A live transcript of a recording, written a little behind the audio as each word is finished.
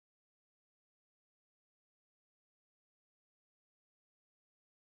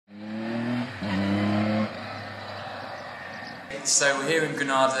So we're here in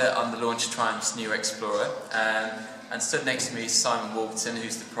Granada on the launch of Triumph's new Explorer, and stood next to me is Simon Walton,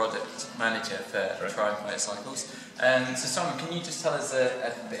 who's the product manager for Triumph Motorcycles. So Simon, can you just tell us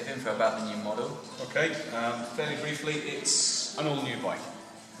a bit of info about the new model? Okay, fairly briefly, it's an all-new bike.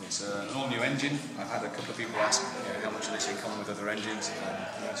 It's an all-new engine. I've had a couple of people ask how much of this in common with other engines,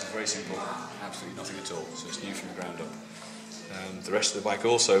 and the answer is very simple, absolutely nothing at all. So it's new from the ground up. The rest of the bike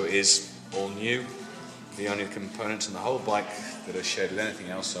also is all new. The only components in the whole bike that are shared with anything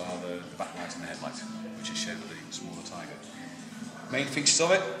else are the backlight and the headlight, which is shared with the smaller Tiger. Main features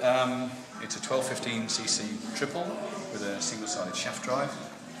of it, it's a 1215cc triple with a single-sided shaft drive.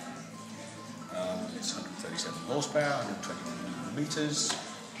 It's 137 horsepower, 120 metres,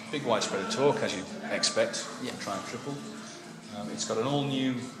 big widespread of torque as you'd expect from Triumph Triple. It's got an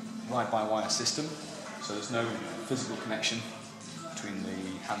all-new ride-by-wire system, so there's no physical connection between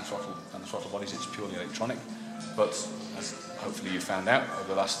the hand throttle and the throttle bodies. It's purely electronic, but as hopefully you found out over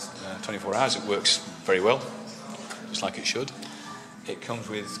the last 24 hours, it works very well, just like it should. It comes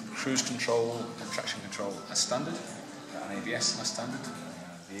with cruise control and traction control as standard, and ABS as standard.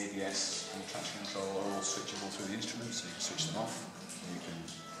 The ABS and traction control are all switchable through the instruments, so you can switch them off. You can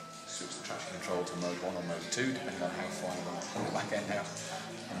switch the traction control to mode 1 or mode 2, depending on how far you want to pull the back end out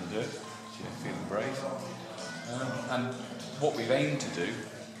on the dirt, so you're feeling brave. And what we've aimed to do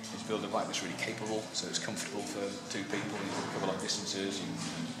is build a bike that's really capable, so it's comfortable for two people. You can cover long distances, you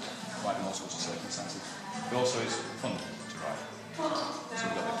can ride in all sorts of circumstances. But also is fun to ride. So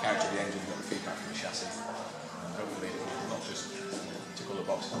we've got the character of the engine, we've got the feedback from the chassis, and hopefully it will not just tick all the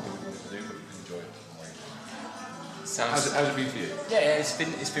boxes and do what we need to do, but you can enjoy it. How's it been for you? Yeah, it's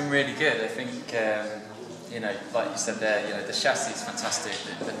been really good. I think like you said there, the chassis is fantastic.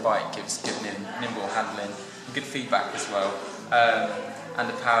 The bike gives good nimble handling, good feedback as well, and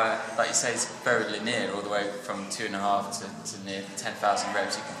the power, like you say, is very linear all the way from 2.5 to near 10,000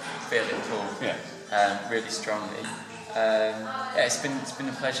 revs. You can feel it pull really strongly. It's been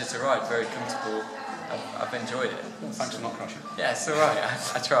a pleasure to ride. Very comfortable. I've enjoyed it. Well, thanks for not crashing. Yeah, it's all right.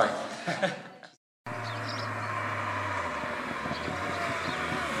 I try.